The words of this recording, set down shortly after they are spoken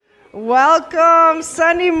Welcome,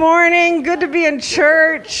 Sunday morning. Good to be in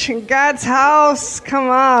church, in God's house. Come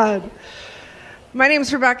on. My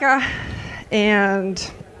name's Rebecca,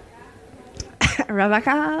 and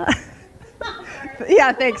Rebecca.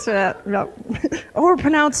 Yeah, thanks for that. Or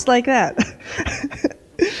pronounced like that.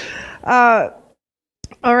 All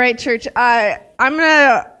right, church. I'm going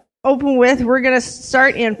to open with, we're going to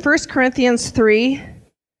start in 1 Corinthians 3,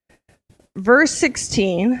 verse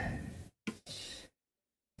 16.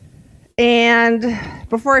 And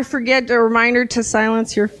before I forget, a reminder to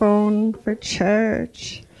silence your phone for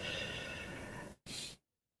church.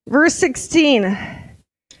 Verse 16.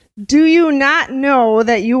 Do you not know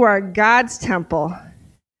that you are God's temple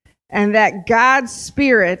and that God's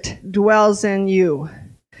Spirit dwells in you?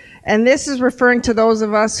 And this is referring to those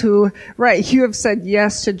of us who, you have said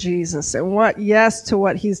yes to Jesus and yes to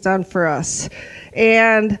what he's done for us.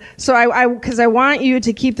 And so because I want you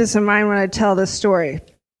to keep this in mind when I tell this story.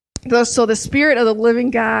 So the Spirit of the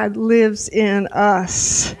living God lives in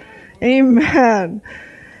us. Amen.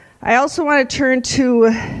 I also want to turn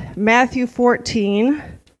to Matthew 14.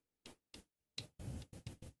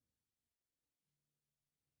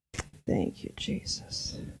 Thank you,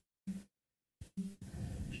 Jesus.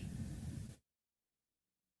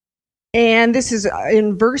 And this is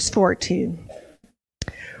in verse 14.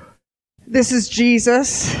 This is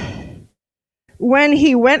Jesus. When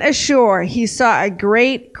he went ashore, he saw a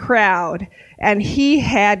great crowd, and he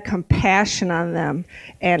had compassion on them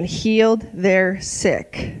and healed their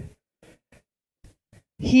sick.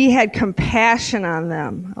 He had compassion on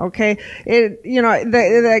them, okay?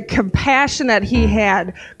 The compassion that he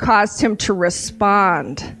had caused him to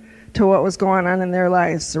respond to what was going on in their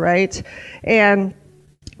lives, right? And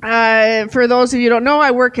for those of you who don't know, I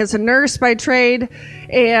work as a nurse by trade,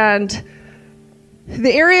 and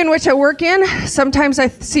the area in which I work in, sometimes I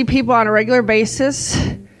see people on a regular basis,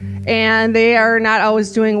 and they are not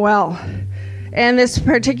always doing well. And this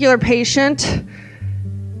particular patient,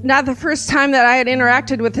 not the first time that I had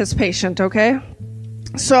interacted with this patient, okay?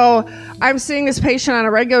 So I'm seeing this patient on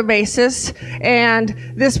a regular basis, and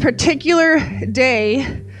this particular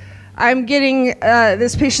day, I'm getting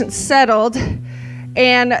this patient settled,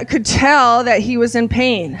 and could tell that he was in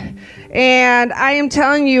pain. And I am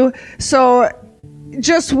telling you, so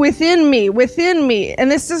just within me, and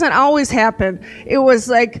this doesn't always happen, it was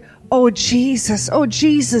like, oh Jesus,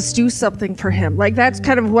 do something for him. Like that's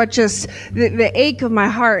kind of what just, the ache of my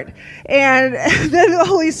heart. And then the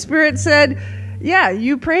Holy Spirit said, yeah,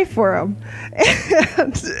 you pray for him.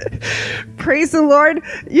 And praise the Lord.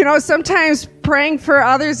 You know, sometimes praying for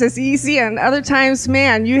others is easy, and other times,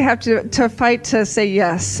 man, you have to fight to say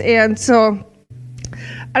yes. And so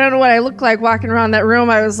I don't know what I looked like walking around that room.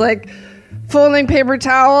 I was like folding paper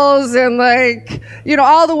towels and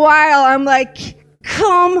all the while I'm like,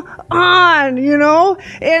 come on,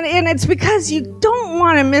 and it's because you don't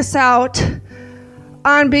want to miss out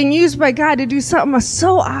on being used by God to do something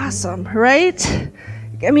so awesome, right?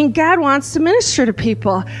 I mean, God wants to minister to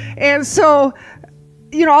people. And so,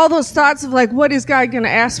 all those thoughts of what is God going to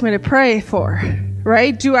ask me to pray for?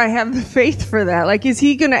 Right? Do I have the faith for that? Is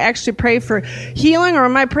he going to actually pray for healing, or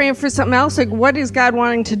am I praying for something else? What is God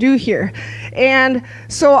wanting to do here? And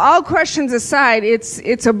so all questions aside,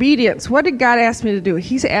 it's obedience. What did God ask me to do?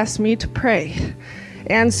 He's asked me to pray.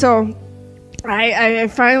 And so I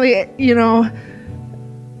finally,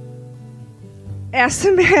 asked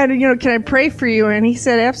the man, can I pray for you? And he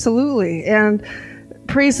said, absolutely. And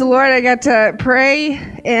praise the Lord, I got to pray,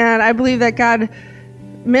 and I believe that God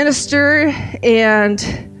ministered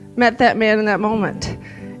and met that man in that moment.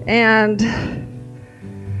 And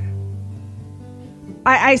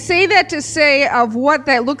I say that to say of what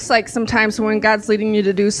that looks like sometimes when God's leading you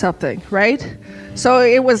to do something, right? So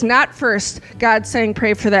it was not first God saying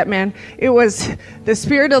pray for that man. It was the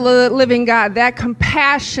Spirit of the living God, that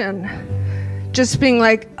compassion, just being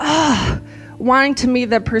wanting to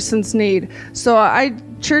meet that person's need. So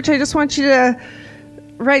church, I just want you to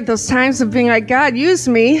those times of being like, God, use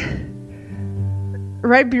me,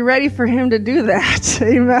 be ready for him to do that.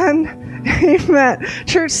 Amen. Amen.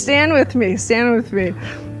 Church, stand with me.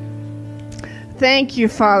 Thank you,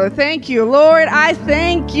 Father. Thank you, Lord. I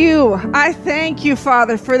thank you.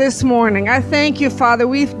 Father, for this morning. I thank you, Father.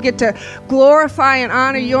 We get to glorify and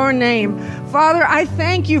honor your name. Father, I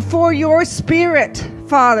thank you for your Spirit,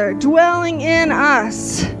 Father, dwelling in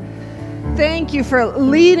us. Thank you for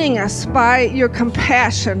leading us by your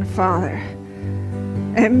compassion, Father,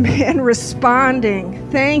 and responding.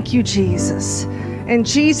 Thank you, Jesus. In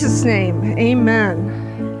Jesus' name, amen.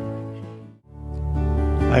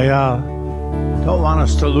 I don't want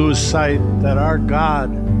us to lose sight that our God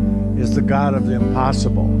is the God of the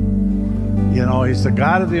impossible. You know, He's the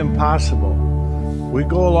God of the impossible. We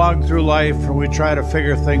go along through life and we try to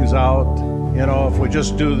figure things out. You know, if we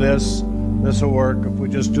just do this, this will work. If we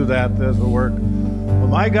just do that, this will work. Well,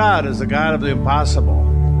 my God is the God of the impossible.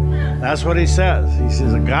 That's what He says. He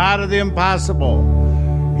says, the God of the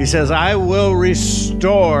impossible. He says, I will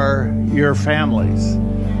restore your families.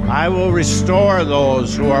 I will restore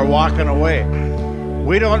those who are walking away.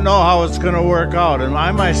 We don't know how it's going to work out. And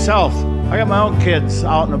I myself, I got my own kids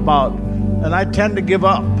out and about, and I tend to give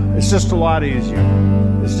up. It's just a lot easier.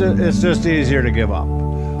 It's just easier to give up.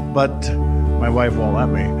 But my wife won't let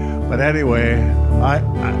me. But anyway,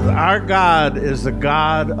 our God is the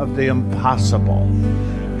God of the impossible.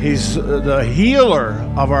 He's the healer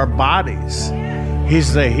of our bodies.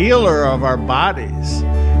 He's the healer of our bodies.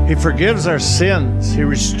 He forgives our sins. He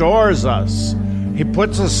restores us. He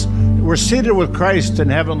puts us, we're seated with Christ in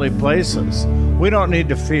heavenly places. We don't need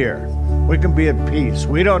to fear. We can be at peace.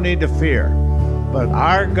 We don't need to fear. But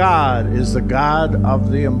our God is the God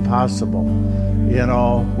of the impossible. You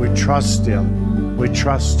know, we trust Him. We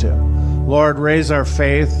trust Him. Lord, raise our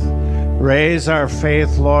faith. Raise our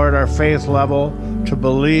faith, Lord, our faith level to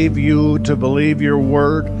believe You, to believe Your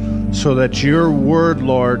word, so that Your word,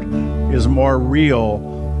 Lord, is more real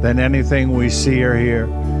than anything we see or hear.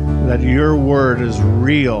 That Your word is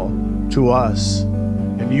real to us.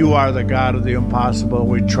 And You are the God of the impossible.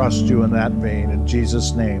 We trust You in that vein. In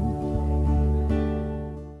Jesus' name.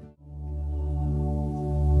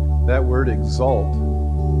 That word exalt,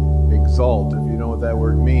 if you know what that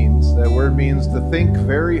word means to think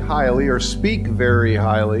very highly or speak very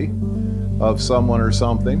highly of someone or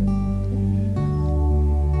something.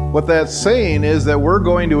 What that's saying is that we're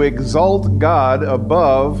going to exalt God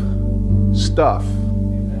above stuff.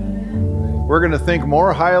 We're going to think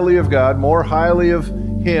more highly of God, more highly of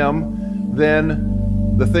Him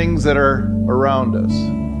than the things that are around us.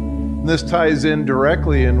 And this ties in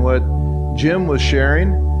directly in what Jim was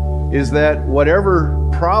sharing, is that whatever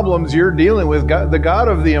problems you're dealing with, God, the God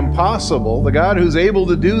of the impossible, the God who's able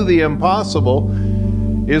to do the impossible,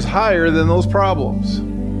 is higher than those problems.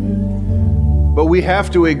 But we have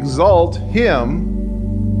to exalt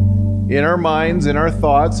Him in our minds, in our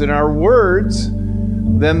thoughts, in our words,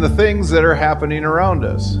 than the things that are happening around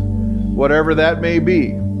us, whatever that may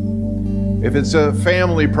be. If it's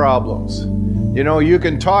family problems, you know, you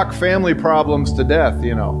can talk family problems to death,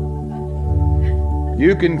 you know.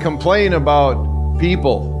 You can complain about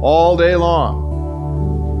people all day long.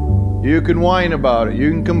 You can whine about it. You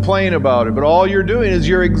can complain about it. But all you're doing is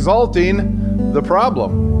you're exalting the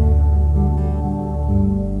problem.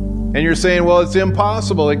 And you're saying, well, it's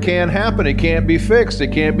impossible. It can't happen. It can't be fixed.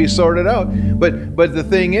 It can't be sorted out. But the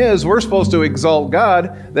thing is, we're supposed to exalt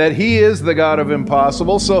God, that He is the God of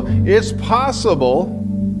impossible. So it's possible.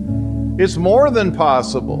 It's more than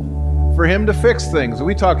possible for Him to fix things.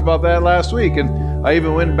 We talked about that last week. And I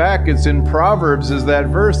even went back, it's in Proverbs, is that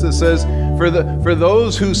verse that says, for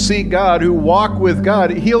those who seek God, who walk with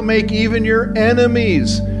God, He'll make even your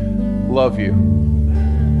enemies love you.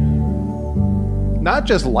 Not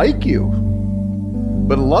just like you,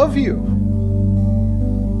 but love you.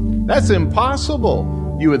 That's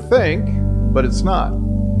impossible, you would think, but it's not.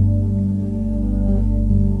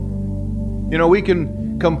 You know, we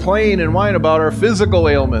can complain and whine about our physical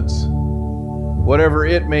ailments, whatever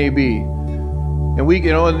it may be. And we,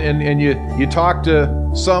 you know, and you talk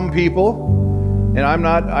to some people, and I'm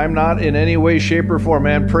not in any way, shape, or form,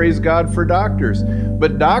 man, praise God for doctors.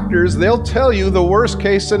 But doctors, they'll tell you the worst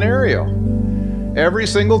case scenario every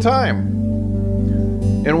single time.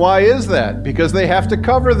 And why is that? Because they have to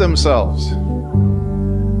cover themselves.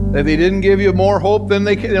 That they didn't give you more hope than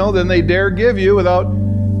they dare give you without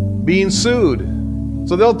being sued.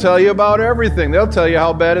 So they'll tell you about everything. They'll tell you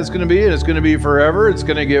how bad it's going to be, and it's going to be forever. It's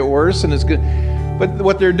going to get worse, and it's good. But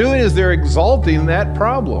what they're doing is they're exalting that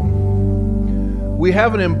problem. We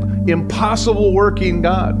have an impossible working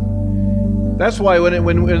God. That's why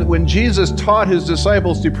when Jesus taught His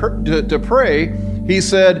disciples to pray, He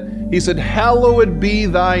said, "Hallowed be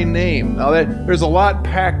Thy name." Now there's a lot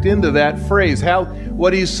packed into that phrase.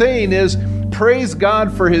 What He's saying is, praise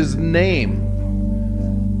God for His name.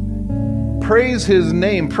 Praise His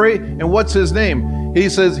name. Pray, and what's His name? He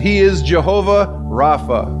says He is Jehovah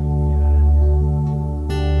Rapha.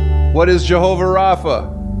 What is Jehovah Rapha?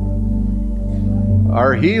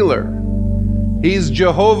 Our healer. He's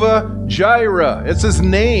Jehovah Jireh. It's His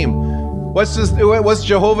name. What's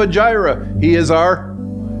Jehovah Jireh? He is our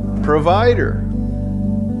provider.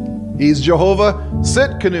 He's Jehovah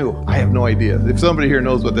Sitkanu. I have no idea. If somebody here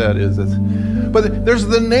knows what that is. But there's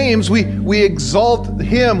the names. We exalt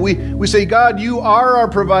Him. We say, God, you are our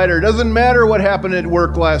provider. It doesn't matter what happened at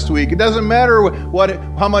work last week. It doesn't matter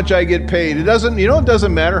how much I get paid. It doesn't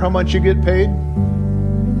matter how much you get paid.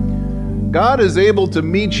 God is able to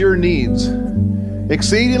meet your needs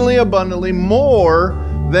exceedingly abundantly, more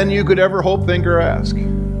than you could ever hope, think, or ask.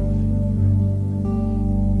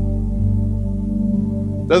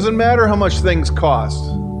 Doesn't matter how much things cost.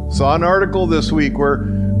 Saw an article this week where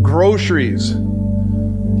groceries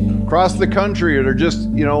across the country are just,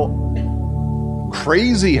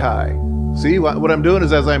 crazy high. See, what I'm doing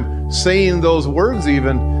is, as I'm saying those words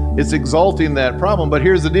even, it's exalting that problem. But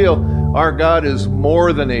here's the deal. Our God is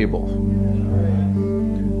more than able.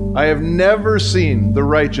 I have never seen the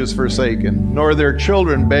righteous forsaken, nor their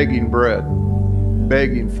children begging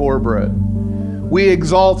for bread. We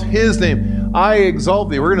exalt His name. I exalt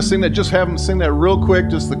thee. We're going to sing that. Just have them sing that real quick,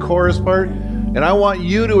 just the chorus part. And I want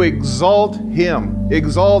you to exalt Him.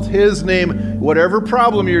 Exalt His name, whatever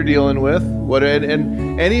problem you're dealing with.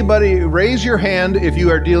 And anybody, raise your hand if you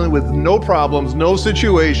are dealing with no problems, no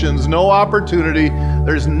situations, no opportunity.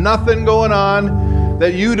 There's nothing going on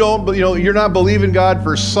that you don't, you're not believing God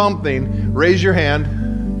for something. Raise your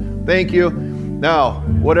hand. Thank you. Now,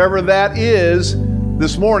 whatever that is,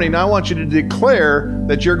 this morning, I want you to declare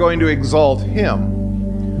that you're going to exalt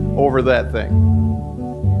Him over that thing.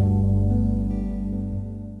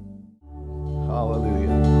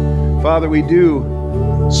 Hallelujah. Father, we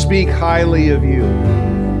do speak highly of you.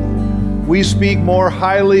 We speak more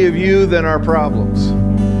highly of you than our problems.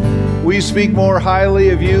 We speak more highly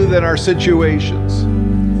of you than our situations.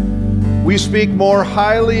 We speak more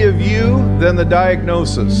highly of you than the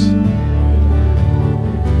diagnosis.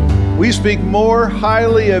 We speak more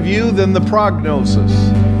highly of you than the prognosis.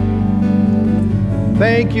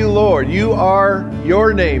 Thank you, Lord. You are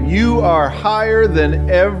your name. You are higher than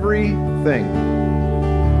everything.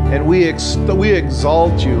 And we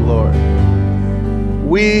exalt you, Lord.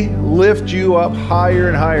 We lift you up higher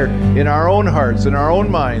and higher in our own hearts, in our own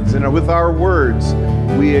minds, and with our words.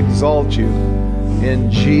 We exalt you in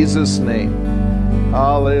Jesus' name.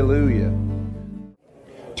 Hallelujah.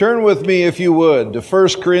 Turn with me, if you would, to 1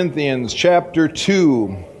 Corinthians chapter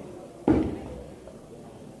 2.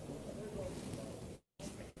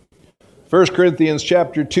 1 Corinthians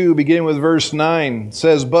chapter 2, beginning with verse 9,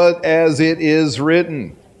 says, "But as it is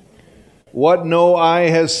written, what no eye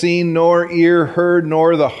has seen, nor ear heard,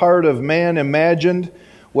 nor the heart of man imagined,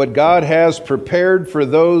 what God has prepared for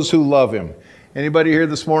those who love Him." Anybody here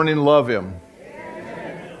this morning love Him?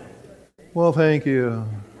 Well, thank you.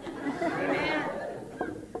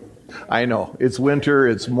 I know. It's winter.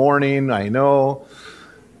 It's morning. I know.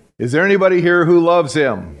 Is there anybody here who loves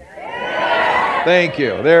Him? Thank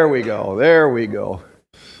you. There we go. There we go.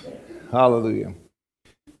 Hallelujah.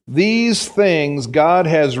 These things God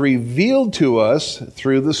has revealed to us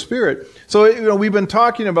through the Spirit. So, we've been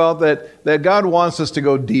talking about that God wants us to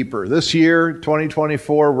go deeper. This year,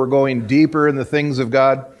 2024, we're going deeper in the things of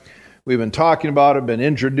God. We've been talking about it, been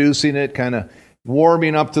introducing it, kind of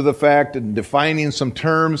warming up to the fact and defining some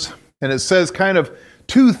terms. And it says kind of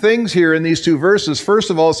two things here in these two verses. First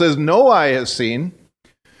of all, it says, no eye has seen,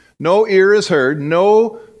 no ear has heard,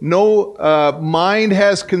 no mind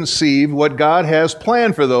has conceived what God has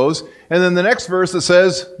planned for those. And then the next verse it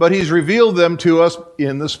says, but He's revealed them to us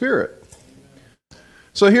in the Spirit.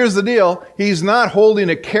 So here's the deal. He's not holding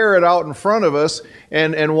a carrot out in front of us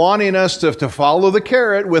and wanting us to follow the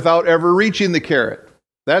carrot without ever reaching the carrot.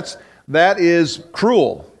 That is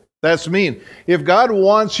cruel. That's mean. If God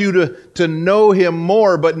wants you to know Him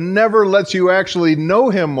more, but never lets you actually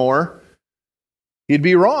know Him more, He'd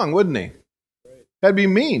be wrong, wouldn't He? That'd be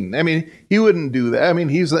mean. I mean, He wouldn't do that. I mean,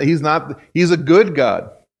 He's a good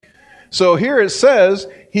God. So here it says,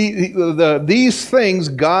 these things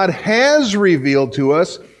God has revealed to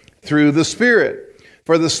us through the Spirit.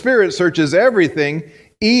 For the Spirit searches everything,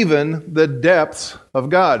 even the depths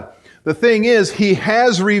of God. The thing is, He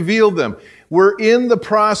has revealed them. We're in the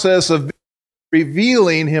process of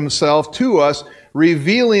revealing Himself to us,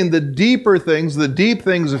 revealing the deeper things, the deep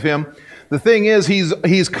things of Him. The thing is,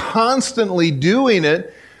 He's constantly doing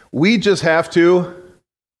it. We just have to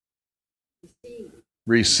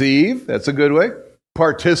receive. That's a good way.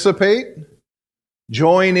 Participate.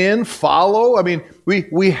 Join in. Follow. I mean,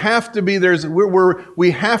 we have to be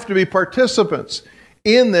we have to be participants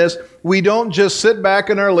in this. We don't just sit back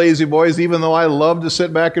in our lazy boys, even though I love to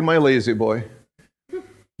sit back in my lazy boy.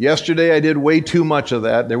 Yesterday I did way too much of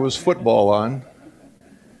that. There was football on.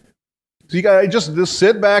 So you got to just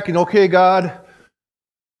sit back and, okay, God,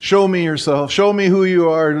 show me yourself. Show me who you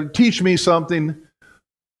are. Teach me something.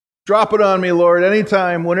 Drop it on me, Lord,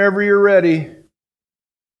 anytime, whenever you're ready.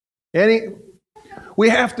 We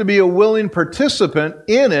have to be a willing participant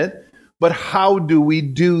in it, but how do we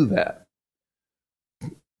do that?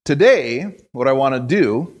 Today, what I want to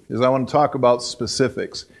do is I want to talk about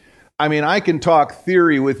specifics. I mean, I can talk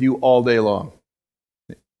theory with you all day long.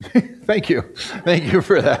 Thank you. Thank you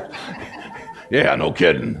for that. Yeah, no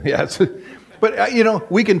kidding. Yeah,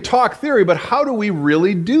 but, we can talk theory, but how do we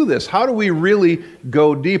really do this? How do we really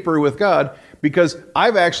go deeper with God? Because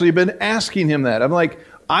I've actually been asking him that. I'm like,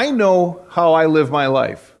 I know how I live my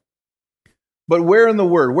life. But where in the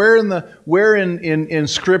Word? Where in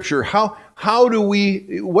Scripture? How do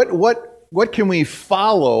we, what can we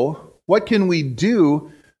follow? What can we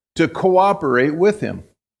do to cooperate with him?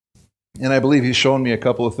 And I believe he's shown me a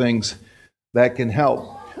couple of things that can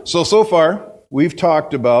help. So far, we've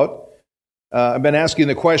talked about, I've been asking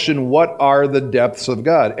the question, what are the depths of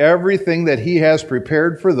God? Everything that he has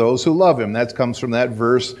prepared for those who love him. That comes from that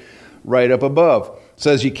verse right up above. It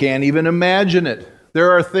says you can't even imagine it.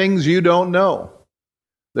 There are things you don't know.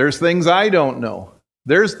 There's things I don't know.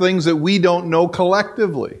 There's things that we don't know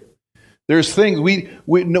collectively. There's things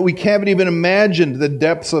we can't even imagine the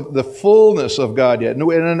depths of the fullness of God yet.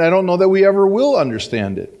 And I don't know that we ever will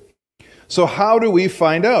understand it. So how do we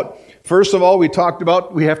find out? First of all, we talked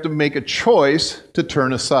about we have to make a choice to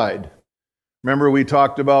turn aside. Remember, we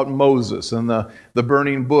talked about Moses and the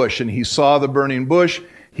burning bush, and he saw the burning bush.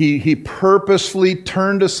 He purposefully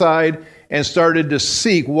turned aside and started to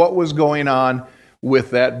seek what was going on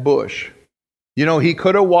with that bush. He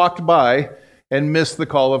could have walked by and missed the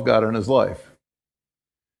call of God on his life.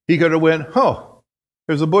 He could have went,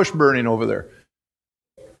 there's a bush burning over there.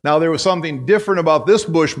 Now, there was something different about this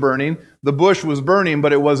bush burning. The bush was burning,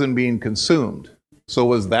 but it wasn't being consumed. So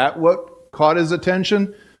was that what caught his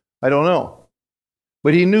attention? I don't know.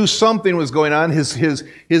 But he knew something was going on. His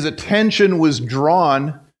attention was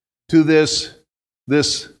drawn to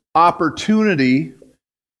this opportunity,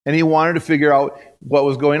 and he wanted to figure out what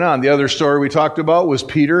was going on. The other story we talked about was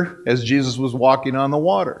Peter as Jesus was walking on the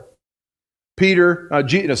water.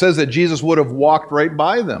 It says that Jesus would have walked right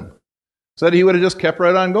by them. Said he would have just kept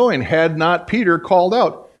right on going had not Peter called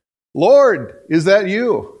out, "Lord, is that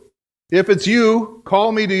you? If it's you,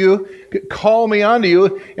 call me to you, call me onto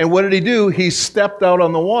you." And what did he do? He stepped out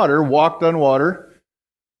on the water, walked on water,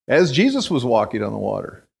 as Jesus was walking on the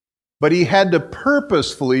water. But he had to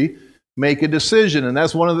purposefully make a decision. And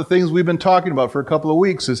that's one of the things we've been talking about for a couple of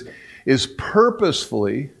weeks is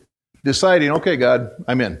purposefully deciding, okay, God,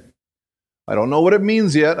 I'm in. I don't know what it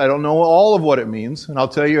means yet. I don't know all of what it means. And I'll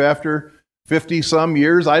tell you, after 50-some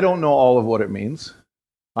years, I don't know all of what it means.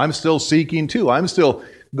 I'm still seeking too. I'm still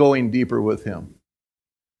going deeper with him.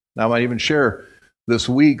 Now, I might even share this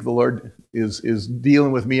week, the Lord is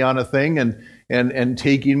dealing with me on a thing and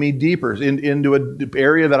taking me deeper into an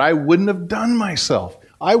area that I wouldn't have done myself.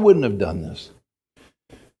 I wouldn't have done this.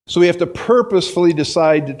 So we have to purposefully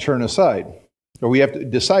decide to turn aside, or we have to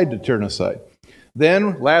decide to turn aside.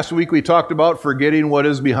 Then, last week we talked about forgetting what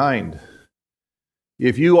is behind.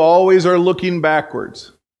 If you always are looking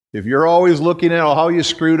backwards, if you're always looking at how you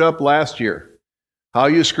screwed up last year, how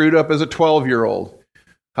you screwed up as a 12-year-old,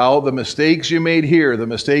 how the mistakes you made here, the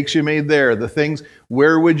mistakes you made there, the things,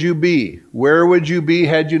 where would you be? Where would you be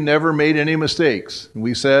had you never made any mistakes?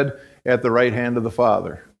 We said, at the right hand of the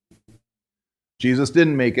Father. Jesus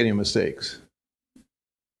didn't make any mistakes.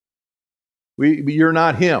 You're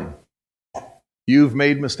not him. You've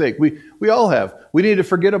made mistakes. We all have. We need to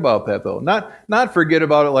forget about that, though. Not forget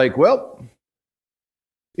about it like, well,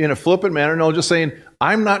 in a flippant manner. No, just saying,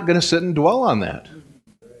 I'm not going to sit and dwell on that.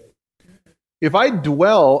 If I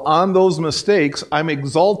dwell on those mistakes, I'm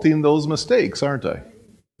exalting those mistakes, aren't I?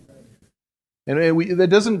 And it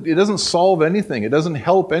doesn't solve anything. It doesn't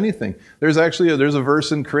help anything. There's a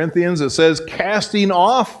verse in Corinthians that says, casting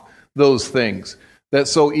off those things that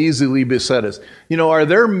so easily beset us. Are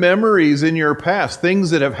there memories in your past,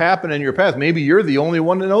 things that have happened in your past? Maybe you're the only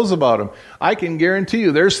one that knows about them. I can guarantee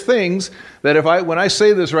you there's things that when I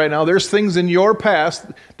say this right now, there's things in your past,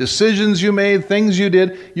 decisions you made, things you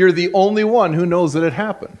did, you're the only one who knows that it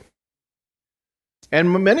happened.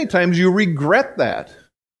 And many times you regret that.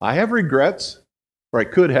 I have regrets, or I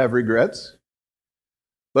could have regrets.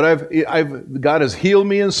 But God has healed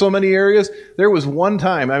me in so many areas. There was one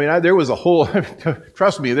time, there was a whole,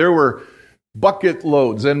 trust me, there were bucket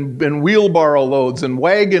loads and wheelbarrow loads and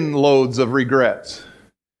wagon loads of regrets.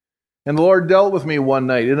 And the Lord dealt with me one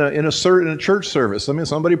night in a church service.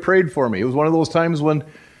 Somebody prayed for me. It was one of those times when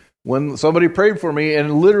when somebody prayed for me,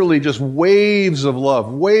 and literally just waves of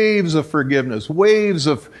love, waves of forgiveness, waves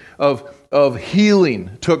of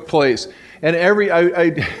healing took place. And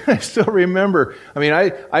I still remember. I mean,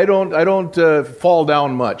 I don't fall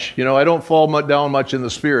down much. I don't fall down much in the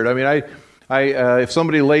spirit. I mean, if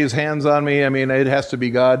somebody lays hands on me, I mean, it has to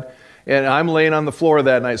be God. And I'm laying on the floor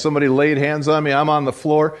that night. Somebody laid hands on me. I'm on the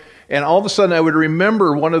floor. And all of a sudden, I would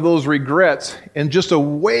remember one of those regrets, and just a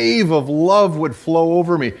wave of love would flow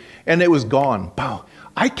over me. And it was gone. Wow.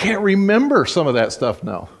 I can't remember some of that stuff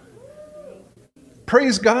now.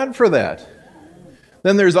 Praise God for that.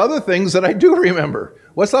 Then there's other things that I do remember.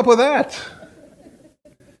 What's up with that?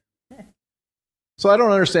 So I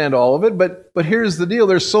don't understand all of it, but here's the deal.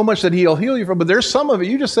 There's so much that He'll heal you from, but there's some of it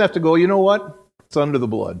you just have to go, you know what? It's under the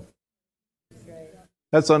blood.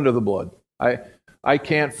 That's under the blood. I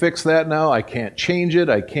can't fix that now. I can't change it.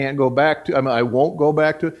 I can't go back to. I won't go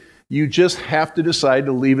back to it. You just have to decide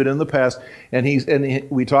to leave it in the past. And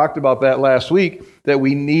we talked about that last week, that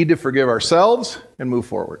we need to forgive ourselves and move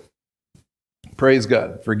forward. Praise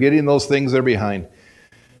God. Forgetting those things that are behind.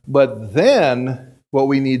 But then what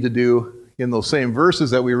we need to do in those same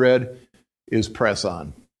verses that we read is press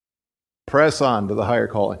on. Press on to the higher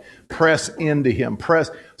calling. Press into Him.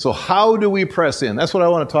 So how do we press in? That's what I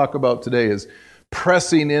want to talk about today, is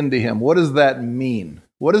pressing into Him. What does that mean?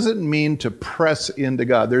 What does it mean to press into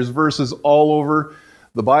God? There's verses all over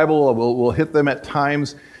the Bible. We'll hit them at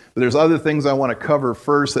times. But there's other things I want to cover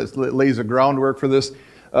first that lays a groundwork for this.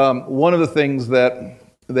 One of the things that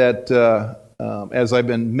as I've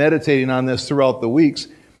been meditating on this throughout the weeks,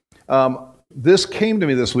 this came to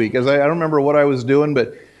me this week. As I don't remember what I was doing,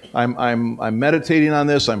 but I'm meditating on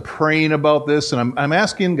this. I'm praying about this, and I'm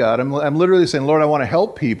asking God. I'm literally saying, Lord, I want to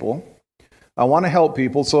help people. I want to help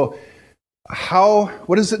people. So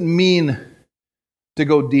what does it mean to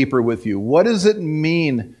go deeper with you? What does it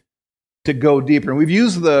mean to go deeper? And we've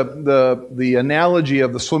used the analogy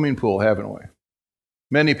of the swimming pool, haven't we?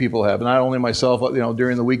 Many people have, not only myself.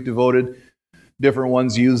 During the week devoted, different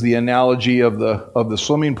ones use the analogy of the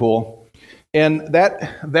swimming pool, and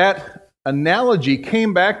that analogy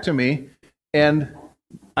came back to me, and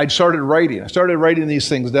I started writing. I started writing these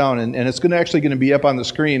things down, and it's actually going to be up on the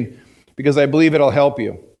screen because I believe it'll help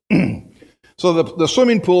you. So the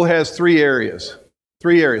swimming pool has three areas.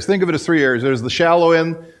 Think of it as three areas. There's the shallow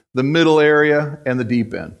end, the middle area, and the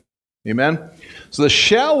deep end. Amen? So the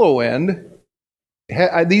shallow end,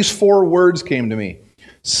 these four words came to me: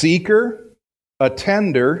 seeker,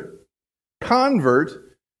 attender,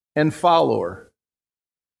 convert, and follower.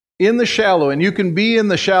 In the shallow, and you can be in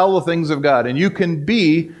the shallow things of God, and you can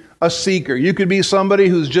be a seeker. You could be somebody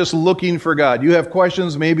who's just looking for God. You have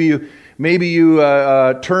questions. Maybe you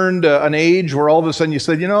turned an age where all of a sudden you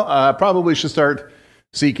said, I probably should start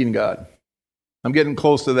seeking God. I'm getting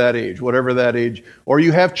close to that age, whatever that age. Or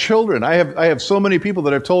you have children. I have so many people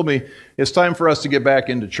that have told me it's time for us to get back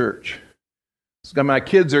into church. My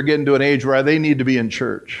kids are getting to an age where they need to be in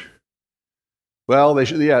church. Well, they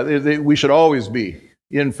should. We should always be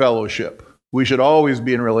in fellowship. We should always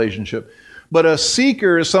be in relationship. But a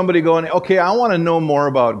seeker is somebody going, okay, I want to know more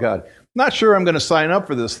about God. Not sure I'm going to sign up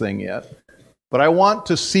for this thing yet, but I want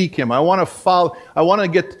to seek Him. I want to follow. I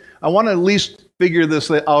want to at least figure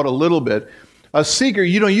this out a little bit. A seeker,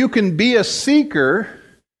 you can be a seeker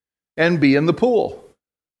and be in the pool,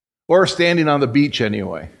 or standing on the beach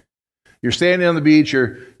anyway. You're standing on the beach.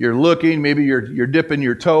 You're looking. Maybe you're dipping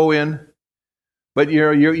your toe in. But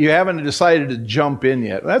you haven't decided to jump in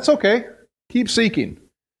yet. That's okay. Keep seeking.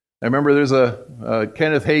 I remember there's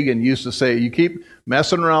Kenneth Hagin used to say, you keep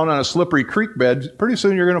messing around on a slippery creek bed, pretty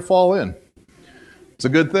soon you're going to fall in. It's a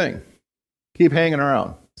good thing. Keep hanging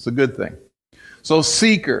around. It's a good thing. So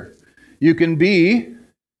seeker. You can be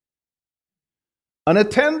an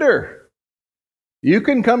attender. You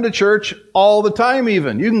can come to church all the time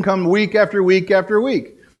even. You can come week after week after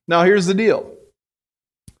week. Now here's the deal.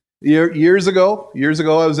 Years ago,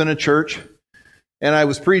 I was in a church, and I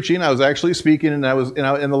was preaching. I was actually speaking, and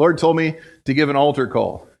the Lord told me to give an altar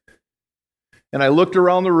call. And I looked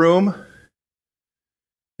around the room,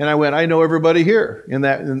 and I went, I know everybody here in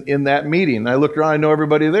that meeting. And I looked around, I know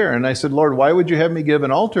everybody there, and I said, Lord, why would you have me give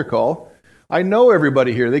an altar call? I know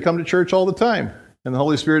everybody here. They come to church all the time. And the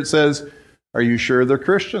Holy Spirit says, are you sure they're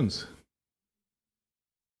Christians?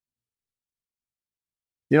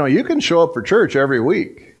 You can show up for church every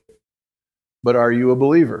week. But are you a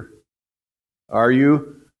believer? Are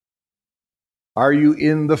you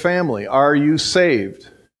in the family? Are you saved?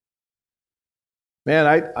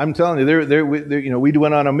 Man, I'm telling you, we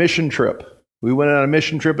went on a mission trip. We went on a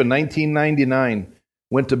mission trip in 1999.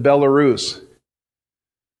 Went to Belarus.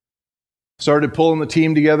 Started pulling the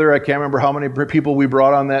team together. I can't remember how many people we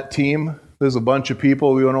brought on that team. There's a bunch of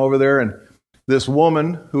people. We went over there, and this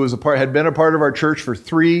woman who was had been a part of our church for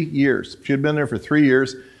 3 years. She had been there for 3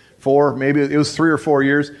 years, maybe it was 3 or 4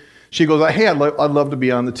 years. She goes, hey, I'd love to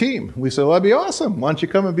be on the team. We said, well, that'd be awesome. Why don't you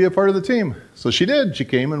come and be a part of the team? So she did. She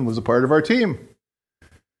came and was a part of our team.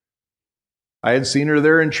 I had seen her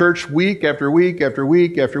there in church week after week after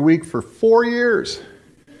week after week for 4 years.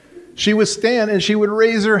 She would stand and she would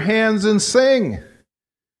raise her hands and sing.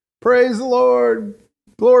 Praise the Lord.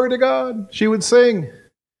 Glory to God. She would sing.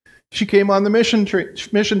 She came on the mission trip.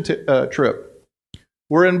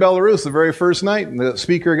 We're in Belarus the very first night, and the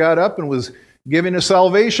speaker got up and was giving a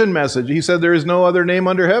salvation message. He said, there is no other name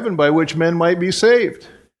under heaven by which men might be saved.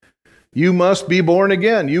 You must be born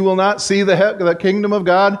again. You will not see the kingdom of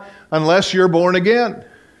God unless you're born again.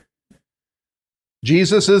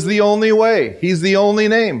 Jesus is the only way. He's the only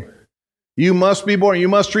name. You must be born. You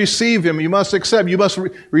must receive Him. You must accept. You must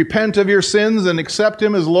repent of your sins and accept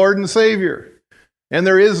Him as Lord and Savior. And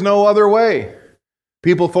there is no other way.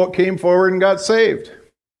 People came forward and got saved.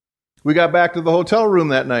 We got back to the hotel room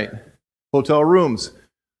that night. Hotel rooms.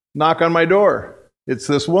 Knock on my door. It's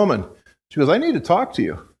this woman. She goes, I need to talk to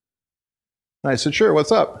you. And I said, sure,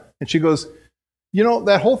 what's up? And she goes, you know,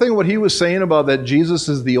 that whole thing, what he was saying about that Jesus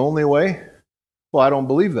is the only way, well, I don't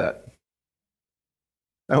believe that.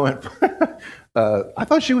 I went, I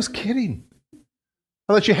thought she was kidding.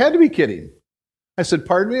 I thought she had to be kidding. I said,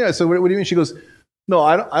 pardon me? I said, what do you mean? She goes, no,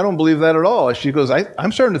 I don't believe that at all. She goes,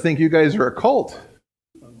 I'm starting to think you guys are a cult.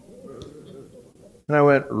 And I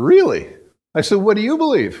went, really? I said, what do you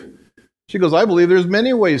believe? She goes, I believe there's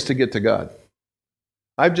many ways to get to God.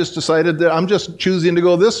 I've just decided that I'm just choosing to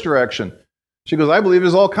go this direction. She goes, I believe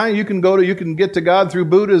there's all kinds. You can get to God through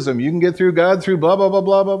Buddhism. You can get through God through blah, blah, blah,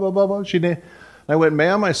 blah, blah, blah, blah, blah. I went,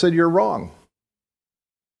 ma'am, I said, you're wrong.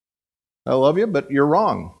 I love you, but you're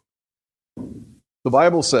wrong. The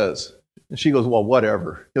Bible says. And she goes, well,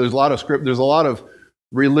 whatever. There's a lot of script. There's a lot of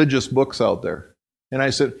religious books out there. And I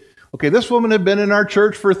said, okay, this woman had been in our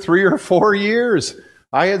church for 3 or 4 years.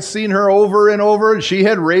 I had seen her over and over, and she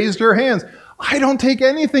had raised her hands. I don't take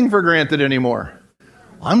anything for granted anymore.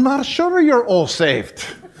 I'm not sure you're all saved.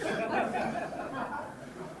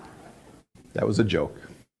 That was a joke.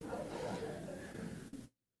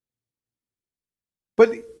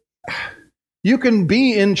 But you can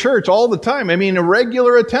be in church all the time. I mean, a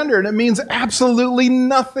regular attender, and it means absolutely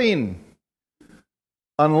nothing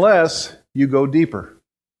unless you go deeper.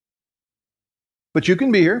 But you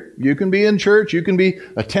can be here. You can be in church. You can be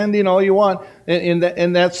attending all you want. And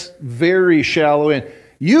that's very shallow. And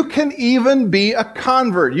you can even be a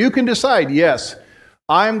convert. You can decide, yes,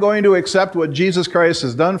 I'm going to accept what Jesus Christ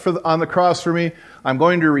has done on the cross for me. I'm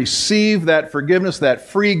going to receive that forgiveness, that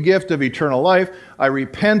free gift of eternal life. I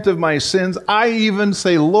repent of my sins. I even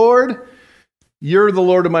say, Lord, you're the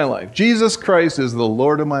Lord of my life. Jesus Christ is the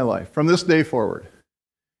Lord of my life from this day forward.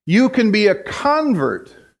 You can be a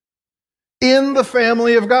convert in the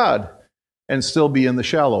family of God and still be in the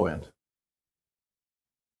shallow end.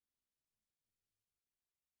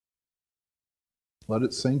 Let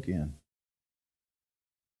it sink in.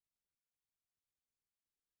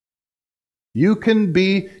 You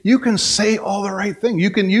can say all the right things. You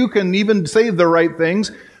can even say the right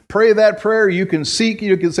things. Pray that prayer. You can seek.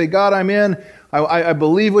 You can say, God, I'm in. I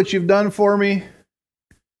believe what you've done for me.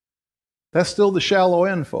 That's still the shallow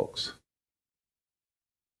end, folks.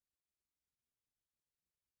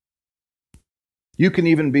 You can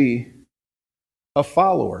even be a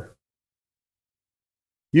follower.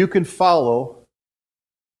 You can follow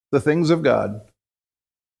the things of God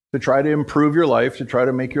to try to improve your life, to try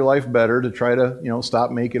to make your life better, to try to,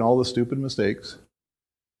 stop making all the stupid mistakes.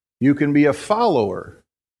 You can be a follower.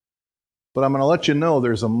 But I'm going to let you know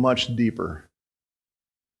there's a much deeper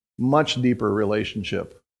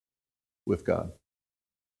relationship with God.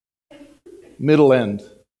 Middle end.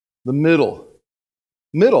 The middle.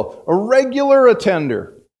 A regular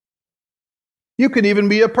attender. You can even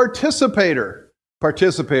be a participator.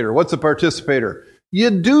 Participator. What's a participator? You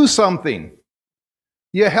do something.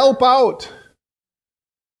 You help out.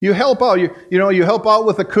 You help out. You help out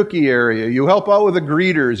with the cookie area. You help out with the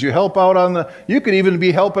greeters. You help out you could even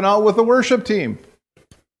be helping out with the worship team.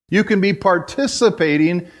 You can be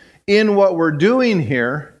participating in what we're doing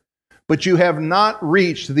here, but you have not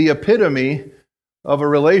reached the epitome of a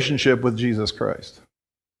relationship with Jesus Christ.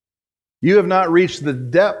 You have not reached the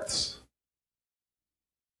depths.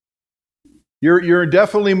 You're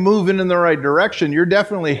definitely moving in the right direction. You're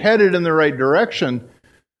definitely headed in the right direction,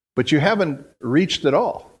 but you haven't reached it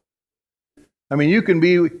all. I mean, you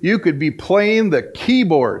could be playing the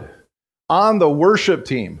keyboard on the worship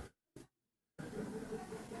team,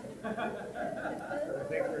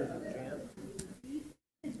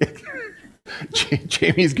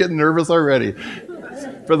 Jamie's getting nervous already.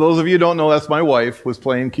 For those of you who don't know, that's my wife, was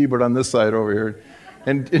playing keyboard on this side over here.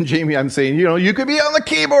 And Jamie, I'm saying, you could be on the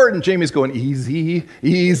keyboard. And Jamie's going, easy,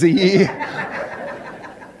 easy.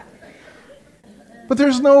 But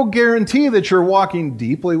there's no guarantee that you're walking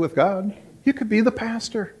deeply with God. You could be the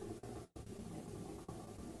pastor.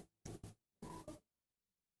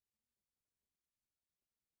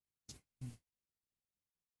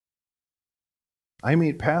 I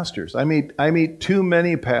meet pastors. I meet too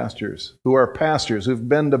many pastors who are pastors, who've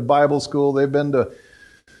been to Bible school, they've been to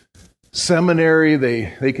seminary,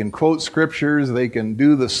 they can quote scriptures, they can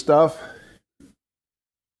do the stuff.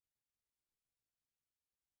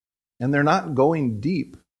 And they're not going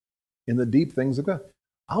deep in the deep things of God.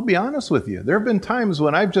 I'll be honest with you. There have been times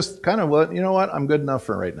when I've just kind of, you know what, I'm good enough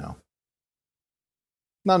for right now.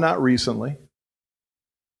 No, not recently.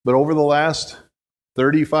 But over the last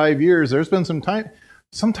 35 years, there's been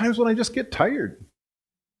sometimes when I just get tired.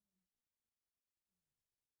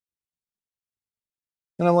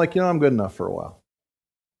 And I'm like, I'm good enough for a while.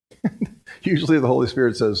 Usually the Holy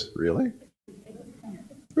Spirit says, really?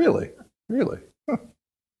 Really? Really? Huh.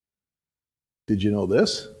 Did you know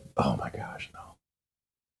this? Oh my gosh, no.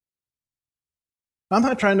 I'm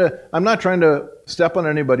not trying to step on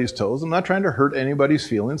anybody's toes. I'm not trying to hurt anybody's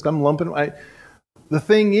feelings. The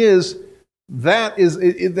thing is, that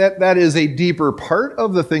is a deeper part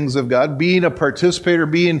of the things of God. Being a participator,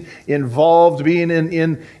 being involved, being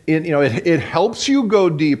in it helps you go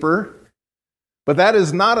deeper, but that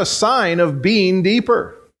is not a sign of being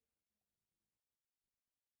deeper.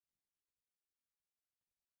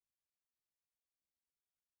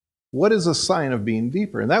 What is a sign of being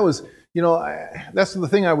deeper? And that was, that's the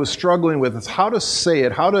thing I was struggling with, is how to say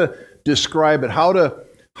it, how to describe it, how to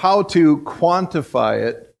quantify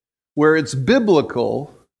it, where it's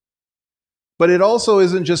biblical, but it also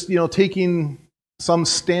isn't just, taking some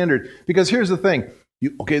standard. Because here's the thing.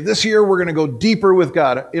 This year we're going to go deeper with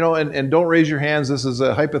God, and don't raise your hands. This is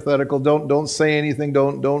a hypothetical. Don't say anything.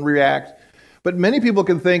 Don't react. But many people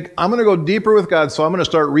can think, I'm going to go deeper with God, so I'm going to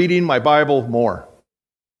start reading my Bible more.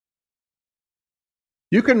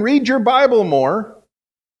 You can read your Bible more,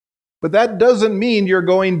 but that doesn't mean you're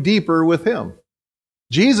going deeper with Him.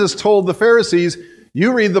 Jesus told the Pharisees,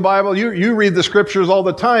 you read the Bible, you read the Scriptures all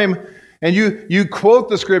the time, and you quote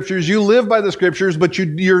the Scriptures, you live by the Scriptures, but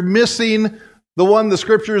you're missing the one the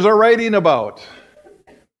Scriptures are writing about.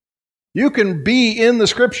 You can be in the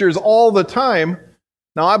Scriptures all the time.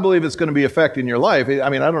 Now, I believe it's going to be affecting your life. I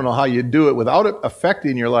mean, I don't know how you do it without it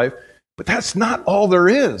affecting your life, but that's not all there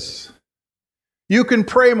is. You can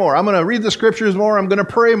pray more. I'm going to read the Scriptures more. I'm going to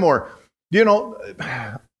pray more.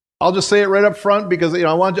 I'll just say it right up front because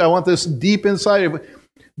I want this deep inside.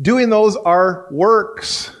 Doing those are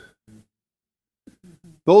works.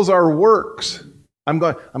 Those are works. I'm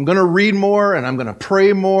going to read more, and I'm going to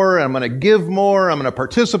pray more, and I'm going to give more, I'm going to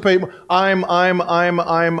participate more. I'm.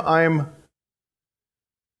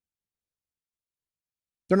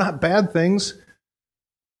 They're not bad things,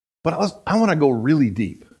 but I want to go really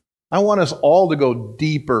deep. I want us all to go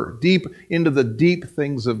deep into the deep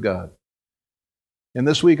things of God. And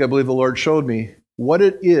this week, I believe the Lord showed me what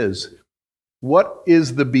it is. What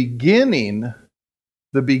is the beginning,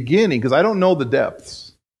 because I don't know the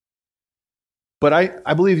depths. But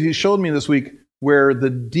I believe He showed me this week where the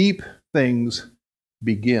deep things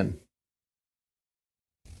begin.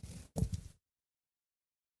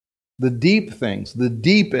 The deep things, the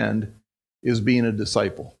deep end is being a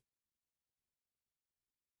disciple.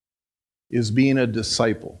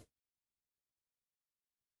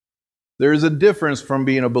 There is a difference from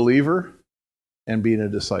being a believer and being a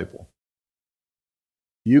disciple.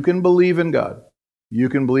 You can believe in God. You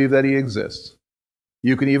can believe that He exists.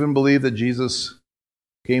 You can even believe that Jesus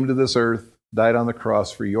came to this earth, died on the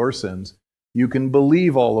cross for your sins. You can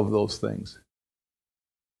believe all of those things.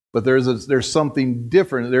 But there's something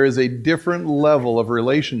different. There is a different level of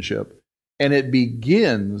relationship, and it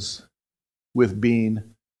begins with being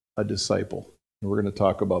a disciple. And we're going to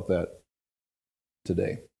talk about that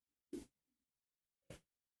today.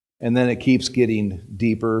 And then it keeps getting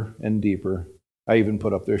deeper and deeper. I even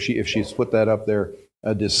put up there, if she's put that up there,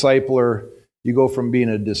 a discipler. You go from being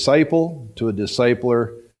a disciple to a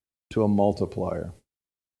discipler to a multiplier.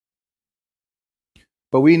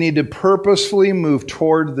 But we need to purposefully move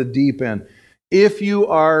toward the deep end. If you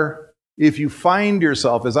find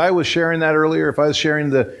yourself, as I was sharing that earlier, if I was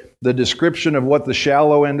sharing the description of what the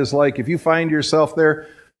shallow end is like, if you find yourself there,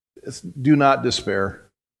 do not despair.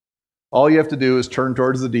 All you have to do is turn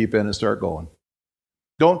towards the deep end and start going.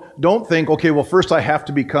 Don't think, okay, well, first I have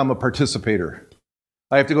to become a participator.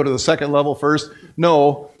 I have to go to the second level first.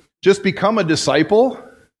 No, Just become a disciple,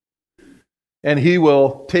 and he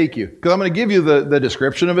will take you. Because I'm going to give you the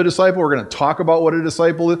description of a disciple. We're going to talk about what a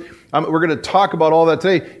disciple is. We're going to talk about all that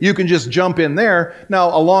today. You can just jump in there.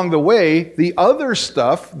 Now, along the way, the other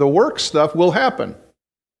stuff, the work stuff, will happen.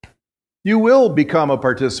 You will become a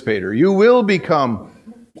participator. You will become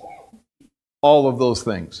all of those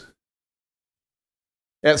things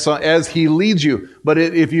as he leads you. But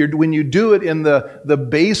when you do it in the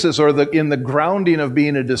basis or in the grounding of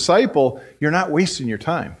being a disciple, you're not wasting your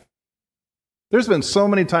time. There's been so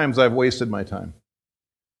many times I've wasted my time.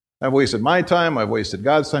 I've wasted my time. I've wasted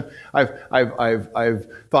God's time. I've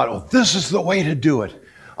thought, oh, this is the way to do it.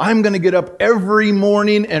 I'm going to get up every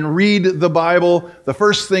morning and read the Bible. The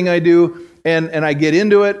first thing I do, and I get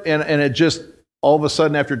into it, and it just, all of a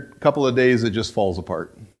sudden, after a couple of days, it just falls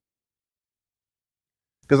apart.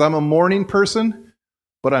 Because I'm a morning person,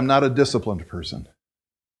 but I'm not a disciplined person.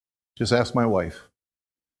 Just ask my wife.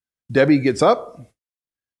 Debbie gets up.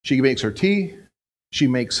 She makes her tea. She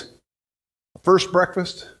makes first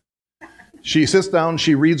breakfast. She sits down.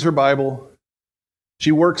 She reads her Bible.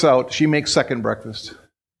 She works out. She makes second breakfast.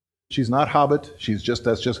 She's not Hobbit.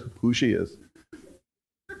 That's just who she is.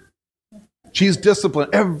 She's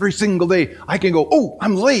disciplined every single day. I can go, oh,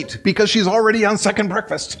 I'm late because she's already on second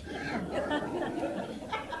breakfast.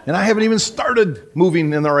 And I haven't even started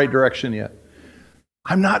moving in the right direction yet.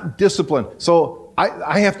 I'm not disciplined. So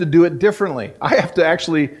I have to do it differently. I have to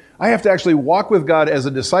actually walk with God as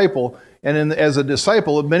a disciple. And as a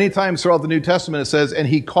disciple, many times throughout the New Testament it says, and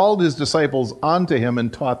he called his disciples onto him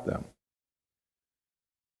and taught them.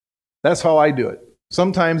 That's how I do it.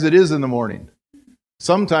 Sometimes it is in the morning.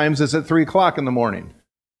 Sometimes it's at 3 o'clock in the morning.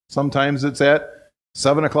 Sometimes it's at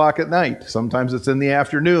 7 o'clock at night. Sometimes it's in the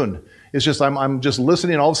afternoon. It's just I'm just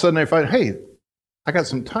listening. All of a sudden I find, hey, I got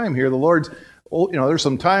some time here. The Lord's, there's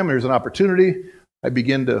some time. There's an opportunity. I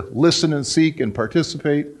begin to listen and seek and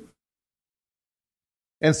participate.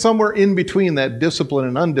 And somewhere in between that discipline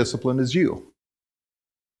and undiscipline is you.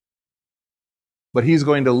 But he's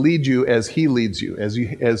going to lead you as he leads you,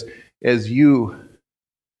 as you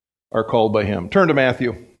are called by him. Turn to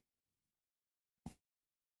Matthew.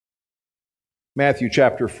 Matthew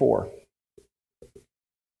chapter 4.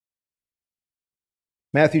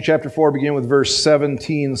 Matthew chapter 4, beginning with verse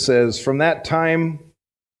 17, says, From that time,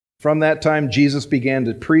 Jesus began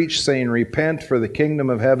to preach, saying, Repent, for the kingdom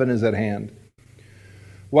of heaven is at hand.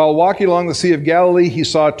 While walking along the Sea of Galilee, he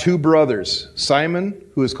saw 2 brothers, Simon,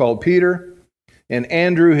 who is called Peter, and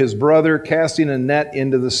Andrew, his brother, casting a net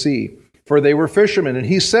into the sea, for they were fishermen. And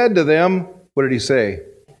he said to them, what did he say?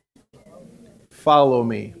 Follow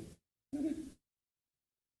me.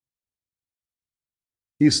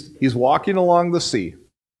 He's walking along the sea.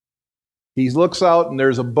 He looks out and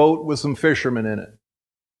there's a boat with some fishermen in it.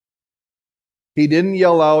 He didn't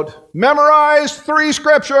yell out, memorize 3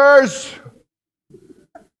 scriptures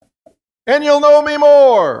and you'll know me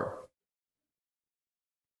more.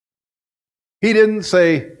 He didn't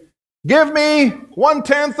say, give me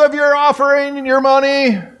 1/10 of your offering and your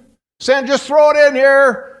money. Just throw it in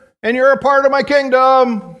here and you're a part of my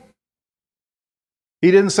kingdom.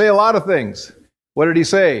 He didn't say a lot of things. What did he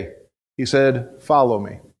say? He said, follow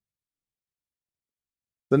me.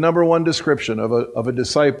 The number one description of a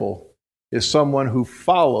disciple is someone who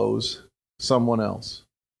follows someone else.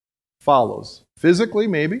 Follows. Physically,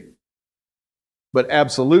 maybe, but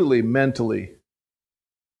absolutely mentally,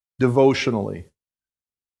 devotionally,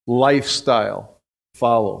 lifestyle,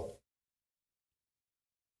 follow.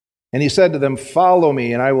 And he said to them, follow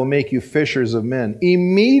me, and I will make you fishers of men.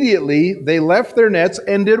 Immediately, they left their nets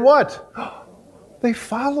and did what? They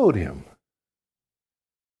followed him.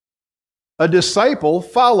 A disciple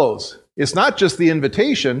follows. It's not just the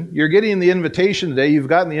invitation. You're getting the invitation today. You've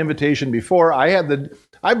gotten the invitation before. I've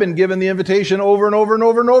been given the invitation over and over and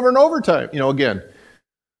over and over and over time. Again,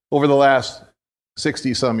 over the last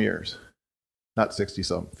 60 some years. Not 60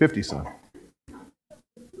 some, 50 some.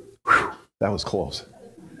 Whew, that was close.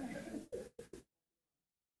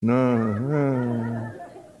 No.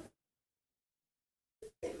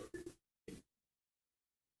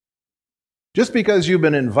 Just because you've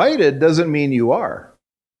been invited doesn't mean you are.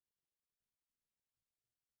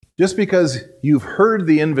 Just because you've heard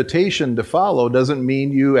the invitation to follow doesn't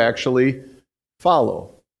mean you actually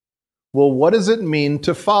follow. Well, what does it mean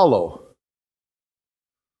to follow?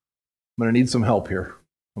 I'm going to need some help here.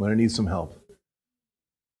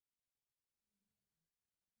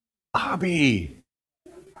 Abby,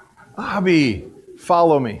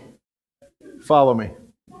 follow me.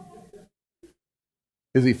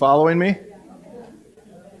 Is he following me?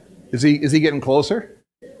 Is he getting closer?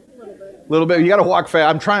 A little bit. You got to walk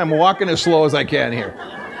fast. I'm walking as slow as I can here.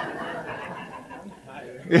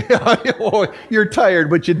 Oh, you're tired,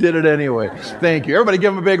 but you did it anyway. Thank you. Everybody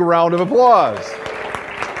give him a big round of applause.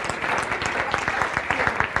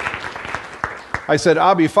 I said,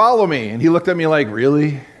 Abby, follow me. And he looked at me like,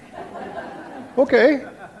 really? Okay.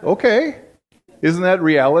 Isn't that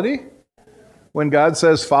reality? When God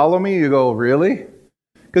says, follow me, you go, really?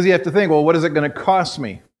 Because you have to think, well, what is it going to cost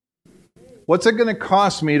me? What's it going to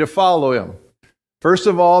cost me to follow him? First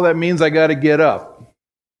of all, that means I got to get up.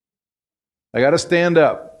 I got to stand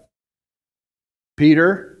up.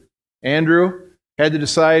 Peter, Andrew had to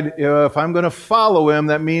decide, if I'm going to follow him,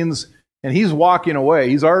 that means, and he's walking away.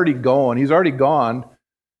 He's already going. He's already gone.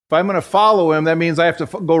 If I'm going to follow him, that means I have to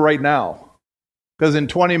go right now. Because in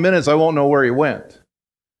 20 minutes, I won't know where he went.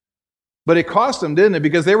 But it cost them, didn't it?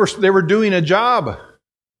 Because they were doing a job.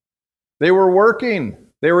 They were working.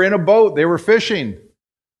 They were in a boat. They were fishing.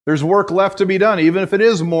 There's work left to be done, even if it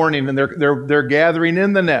is morning and they're gathering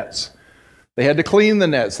in the nets. They had to clean the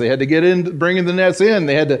nets. They had to get in, bringing the nets in.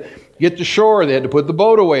 They had to get to shore. They had to put the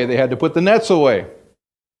boat away. They had to put the nets away.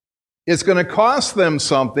 It's going to cost them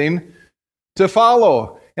something to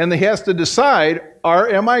follow. And they has to decide,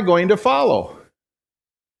 am I going to follow?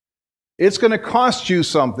 It's going to cost you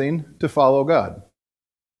something to follow God.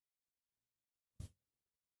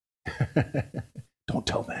 Don't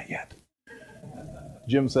tell that yet.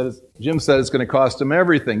 Jim said it's going to cost him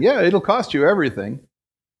everything. Yeah, it'll cost you everything.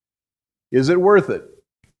 Is it worth it?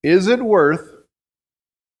 Is it worth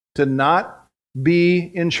to not be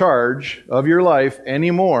in charge of your life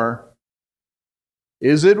anymore?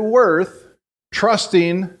 Is it worth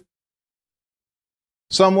trusting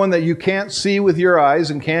someone that you can't see with your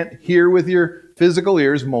eyes and can't hear with your physical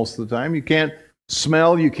ears most of the time? You can't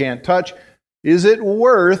smell, you can't touch. Is it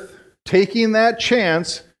worth taking that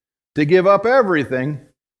chance to give up everything?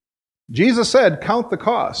 Jesus said, count the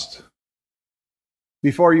cost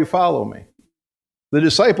before you follow me. The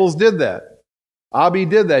disciples did that. Abby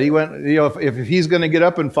did that. He went, if he's going to get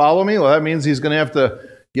up and follow me, well, that means he's going to have to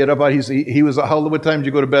get up. He was, what time did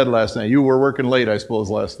you go to bed last night? You were working late, I suppose,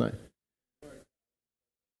 last night.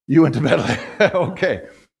 You went to bed late. Okay.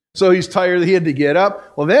 So he's tired. He had to get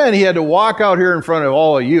up. Well, then he had to walk out here in front of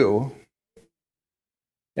all of you.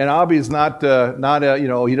 And Abby's not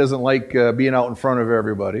he doesn't like being out in front of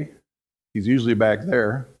everybody. He's usually back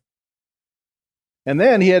there. And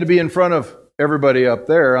then he had to be in front of everybody up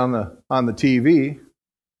there on the TV.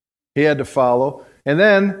 He had to follow. And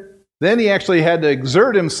then he actually had to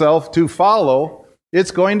exert himself to follow.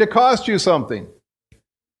 It's going to cost you something.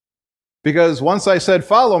 Because once I said,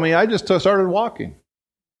 follow me, I just started walking.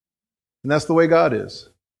 And that's the way God is.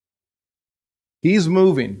 He's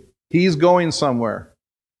moving. He's going somewhere.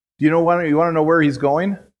 Do you want to know where he's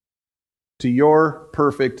going? To your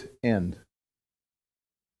perfect end.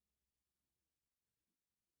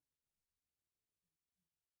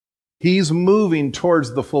 He's moving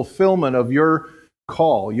towards the fulfillment of your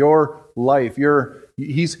call, your life.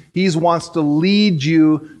 He wants to lead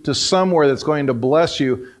you to somewhere that's going to bless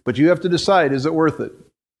you, but you have to decide, is it worth it?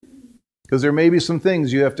 Because there may be some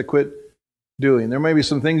things you have to quit doing. There may be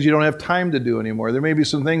some things you don't have time to do anymore. There may be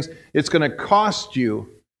some things it's going to cost you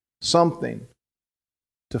something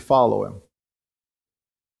to follow him.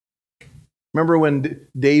 Remember when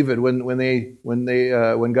David,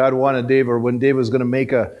 when God wanted David, or when David was going to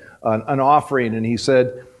make an offering, and he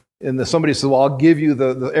said, somebody said, well, I'll give you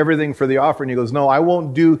the everything for the offering. He goes, no, I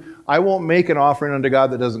won't make an offering unto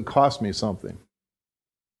God that doesn't cost me something.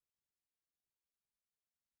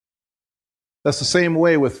 That's the same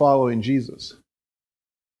way with following Jesus.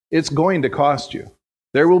 It's going to cost you.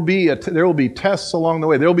 There will be tests along the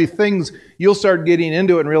way. There will be things you'll start getting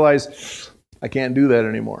into it and realize, I can't do that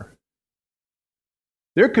anymore.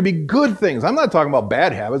 There could be good things. I'm not talking about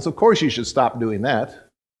bad habits. Of course you should stop doing that.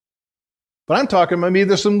 But I'm talking about maybe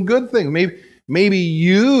there's some good things. Maybe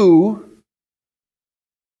you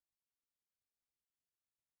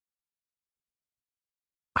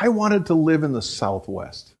I wanted to live in the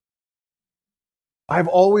Southwest. I've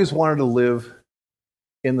always wanted to live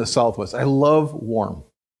in the Southwest. I love warm.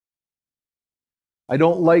 I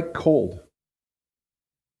don't like cold.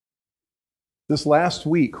 This last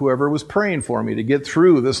week, whoever was praying for me to get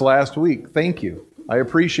through this last week, thank you. I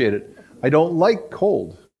appreciate it. I don't like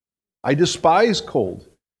cold. I despise cold.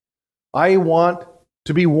 I want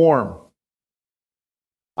to be warm.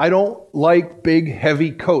 I don't like big,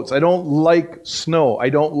 heavy coats. I don't like snow. I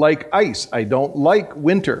don't like ice. I don't like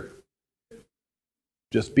winter.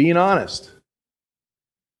 Just being honest.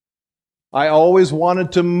 I always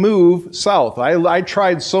wanted to move south. I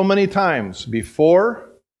tried so many times before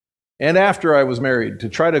and after I was married to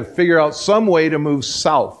try to figure out some way to move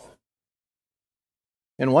south.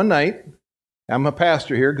 And one night, I'm a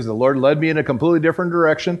pastor here because the Lord led me in a completely different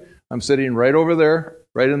direction. I'm sitting right over there,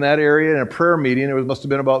 right in that area in a prayer meeting. It must have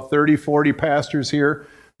been about 30, 40 pastors here.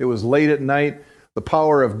 It was late at night. The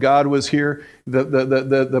power of God was here.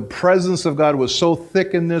 The presence of God was so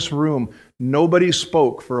thick in this room, nobody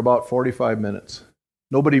spoke for about 45 minutes.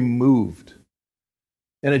 Nobody moved.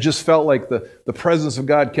 And it just felt like the presence of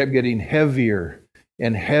God kept getting heavier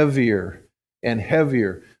and heavier and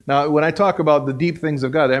heavier. Now, when I talk about the deep things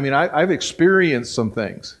of God, I mean, I've experienced some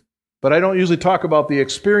things. But I don't usually talk about the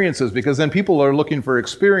experiences because then people are looking for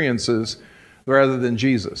experiences rather than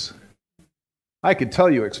Jesus. I could tell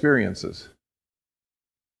you experiences.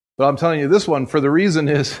 But I'm telling you this one for the reason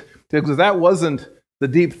is because that wasn't the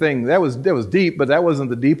deep thing. That was deep, but that wasn't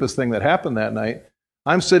the deepest thing that happened that night.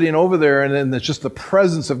 I'm sitting over there, and then it's just the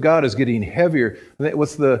presence of God is getting heavier.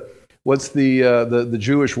 What's the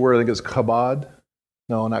Jewish word? I think it's kabod.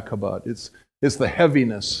 No, not kabod. It's the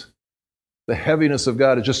heaviness. The heaviness of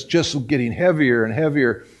God is just getting heavier and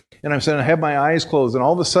heavier. And I'm saying I have my eyes closed, and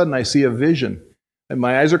all of a sudden I see a vision. And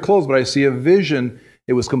my eyes are closed, but I see a vision.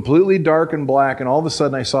 It was completely dark and black, and all of a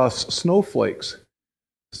sudden I saw snowflakes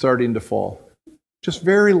starting to fall. Just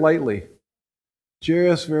very lightly.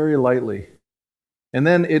 Just very lightly. And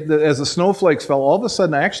then as the snowflakes fell, all of a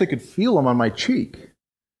sudden I actually could feel them on my cheek.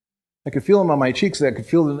 I could feel them on my cheeks. I could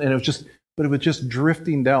feel them, and it was just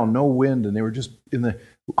drifting down, no wind, and they were just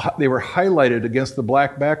they were highlighted against the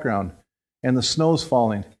black background, and the snow's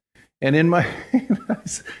falling. And in my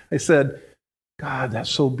I said, God, that's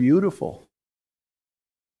so beautiful.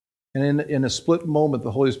 And in a split moment,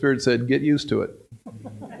 the Holy Spirit said, get used to it.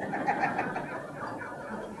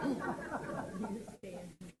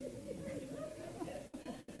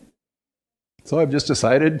 So I've just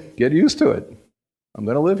decided, get used to it. I'm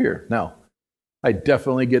going to live here. Now, I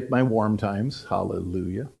definitely get my warm times.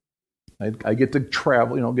 Hallelujah. I get to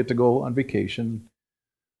travel, get to go on vacation.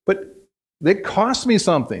 But it costs me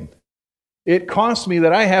something. It costs me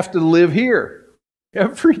that I have to live here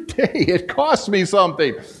every day. It costs me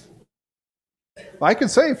something. I could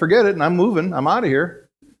say, forget it, and I'm moving. I'm out of here.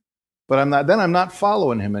 But I'm not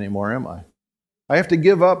following him anymore, am I? I have to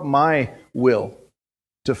give up my will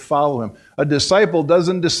to follow him. A disciple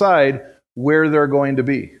doesn't decide where they're going to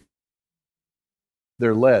be.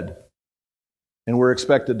 They're led. And we're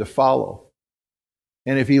expected to follow.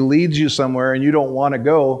 And if he leads you somewhere and you don't want to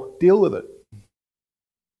go, deal with it.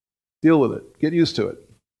 Deal with it. Get used to it.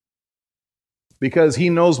 Because he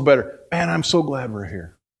knows better. Man, I'm so glad we're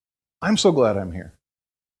here. I'm so glad I'm here.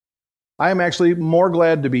 I am actually more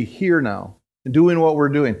glad to be here now and doing what we're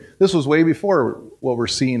doing. This was way before what we're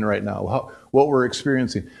seeing right now, what we're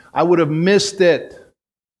experiencing. I would have missed it.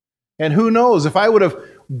 And who knows, if I would have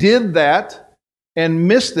did that and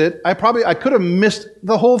missed it, I could have missed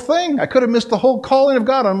the whole thing. I could have missed the whole calling of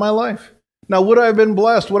God on my life. Now, would I have been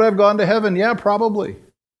blessed? Would I have gone to heaven? Yeah, probably.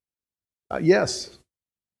 Yes.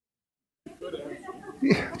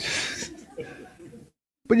 Yeah.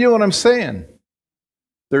 But you know what I'm saying?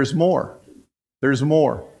 There's more. There's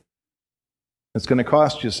more. It's going to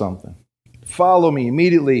cost you something. Follow me.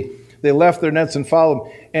 Immediately, they left their nets and followed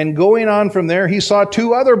him. And going on from there, he saw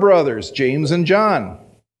two other brothers, James and John,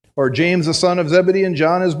 or James the son of Zebedee and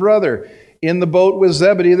John his brother, in the boat with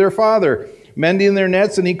Zebedee their father, mending their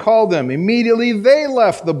nets, and he called them. Immediately they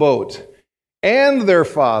left the boat and their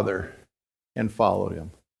father and followed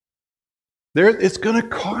him. It's going to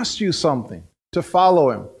cost you something to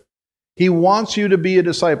follow him. He wants you to be a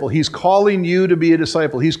disciple. He's calling you to be a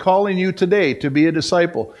disciple. He's calling you today to be a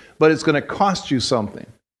disciple, but it's going to cost you something.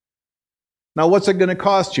 Now, what's it going to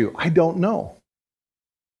cost you? I don't know.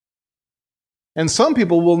 And some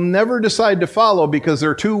people will never decide to follow because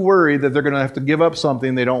they're too worried that they're going to have to give up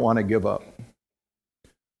something they don't want to give up.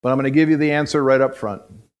 But I'm going to give you the answer right up front.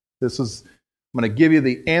 I'm going to give you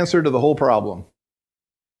the answer to the whole problem.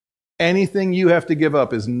 Anything you have to give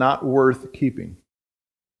up is not worth keeping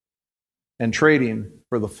and trading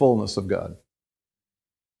for the fullness of God.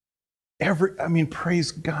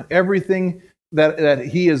 Praise God. Everything that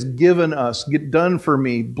he has given us, done for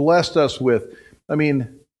me, blessed us with. I'm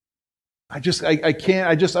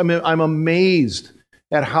amazed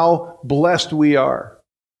at how blessed we are,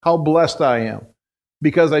 how blessed I am,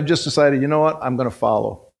 because I just decided, you know what, I'm going to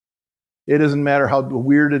follow. It doesn't matter how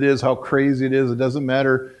weird it is, how crazy it is. It doesn't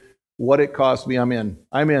matter what it costs me. I'm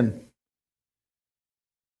in.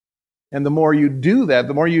 And the more you do that,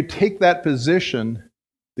 the more you take that position,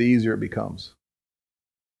 the easier it becomes.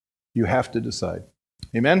 You have to decide.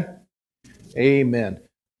 Amen? Amen.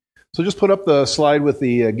 So just put up the slide with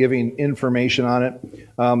the giving information on it.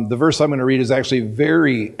 The verse I'm going to read is actually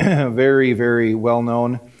very, very, very well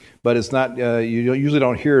known. but it's not. You usually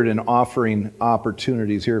don't hear it in offering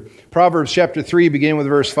opportunities here. Proverbs chapter 3, beginning with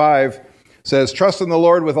verse 5, says, "Trust in the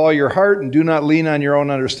Lord with all your heart, and do not lean on your own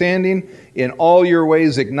understanding. In all your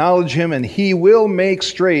ways acknowledge him, and he will make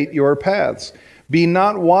straight your paths. Be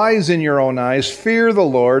not wise in your own eyes. Fear the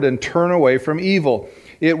Lord, and turn away from evil.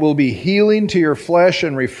 It will be healing to your flesh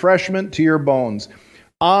and refreshment to your bones.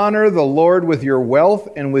 Honor the Lord with your wealth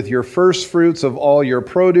and with your first fruits of all your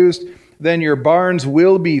produce. Then your barns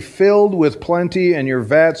will be filled with plenty, and your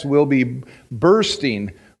vats will be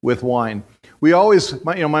bursting with wine." We always,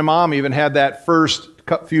 my mom even had that first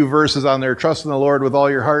few verses on there. Trust in the Lord with all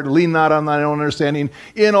your heart. Lean not on thine own understanding.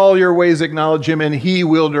 In all your ways acknowledge him, and he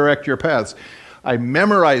will direct your paths. I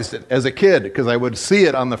memorized it as a kid because I would see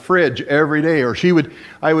it on the fridge every day. Or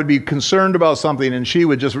I would be concerned about something, and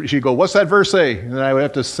she'd go, "What's that verse say?" And then I would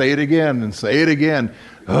have to say it again and say it again.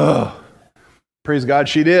 Oh, praise God,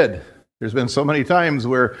 she did. There's been so many times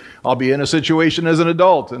where I'll be in a situation as an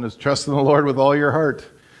adult, and it's trust in the Lord with all your heart.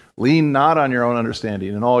 Lean not on your own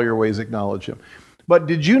understanding. In all your ways acknowledge him. But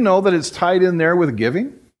did you know that it's tied in there with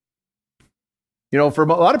giving? For a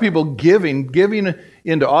lot of people, giving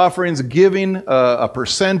into offerings, giving a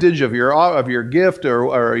percentage of your gift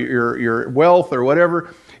or your wealth or whatever,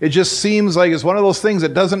 it just seems like it's one of those things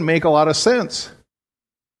that doesn't make a lot of sense.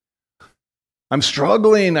 I'm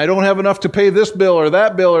struggling. I don't have enough to pay this bill or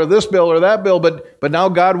that bill or this bill or that bill, but now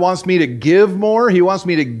God wants me to give more. He wants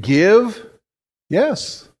me to give.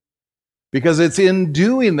 Yes. Because it's in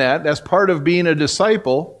doing that's part of being a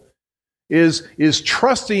disciple, is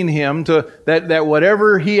trusting him that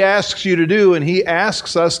whatever he asks you to do, and he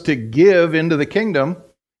asks us to give into the kingdom,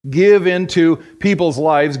 give into people's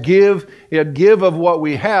lives, give of what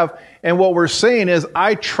we have. And what we're saying is,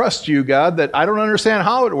 I trust you, God, that I don't understand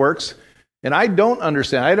how it works, and I don't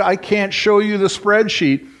understand. I can't show you the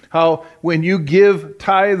spreadsheet how when you give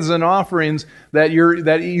tithes and offerings that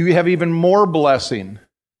you have even more blessing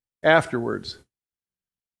afterwards.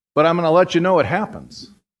 But I'm going to let you know it happens.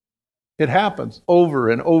 It happens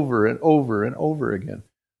over and over and over and over again.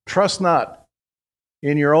 Trust not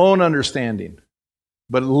in your own understanding,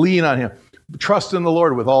 but lean on him. Trust in the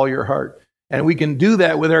Lord with all your heart. And we can do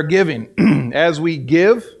that with our giving. As we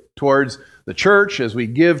give towards the church, as we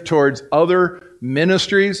give towards other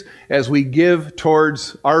ministries, as we give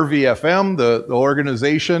towards RVFM, the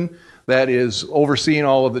organization that is overseeing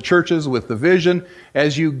all of the churches with the vision,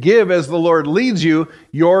 as you give as the Lord leads you,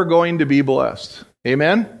 you're going to be blessed.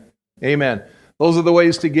 Amen? Amen. Those are the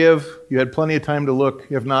ways to give. You had plenty of time to look.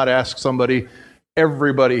 If not, ask somebody.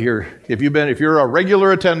 Everybody here. If you're a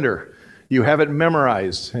regular attender, you have it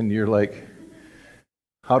memorized, and you're like,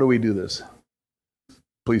 how do we do this?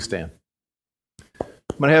 Please stand.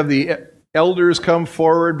 I'm going to have the elders come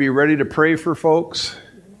forward, be ready to pray for folks.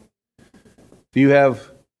 If you have,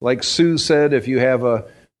 like Sue said, if you have a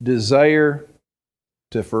desire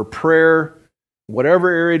for prayer, whatever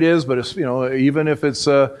area it is, but it's, even if it's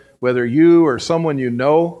whether you or someone you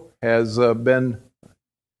know has been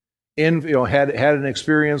had an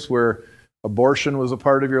experience where abortion was a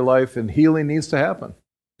part of your life, and healing needs to happen.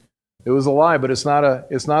 It was a lie, but it's not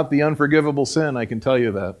the unforgivable sin. I can tell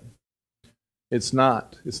you that. It's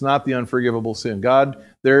not. It's not the unforgivable sin. God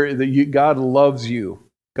loves you.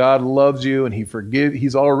 God loves you, and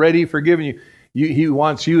He's already forgiven you. He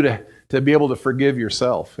wants you to be able to forgive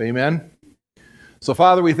yourself. Amen? So,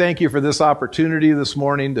 Father, we thank you for this opportunity this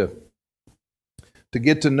morning to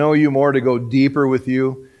get to know you more, to go deeper with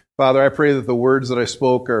you. Father, I pray that the words that I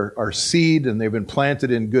spoke are seed, and they've been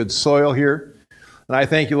planted in good soil here. And I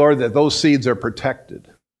thank you, Lord, that those seeds are protected.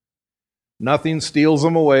 Nothing steals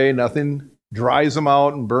them away. Nothing dries them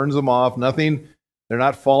out and burns them off. They're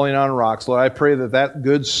not falling on rocks. Lord, I pray that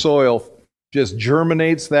good soil just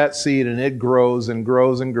germinates that seed, and it grows and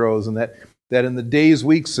grows and grows, and that in the days,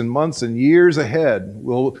 weeks, and months, and years ahead,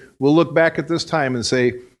 we'll look back at this time and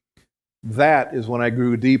say, that is when I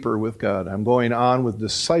grew deeper with God. I'm going on with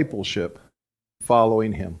discipleship,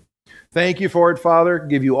 following Him. Thank you for it, Father.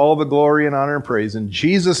 Give you all the glory and honor and praise. In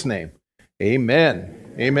Jesus' name,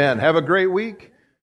 amen. Amen. Have a great week.